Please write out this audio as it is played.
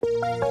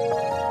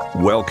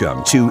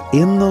Welcome to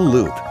In the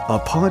Loop, a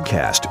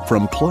podcast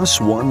from Plus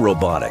One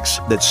Robotics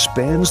that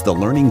spans the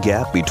learning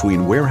gap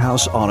between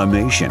warehouse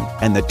automation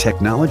and the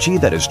technology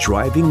that is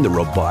driving the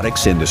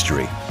robotics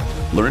industry.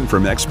 Learn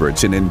from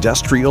experts in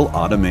industrial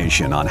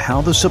automation on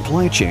how the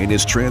supply chain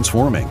is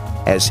transforming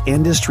as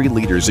industry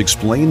leaders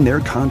explain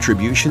their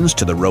contributions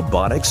to the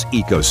robotics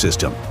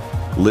ecosystem.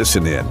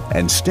 Listen in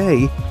and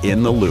stay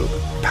in the loop,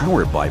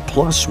 powered by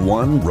Plus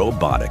One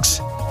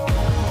Robotics.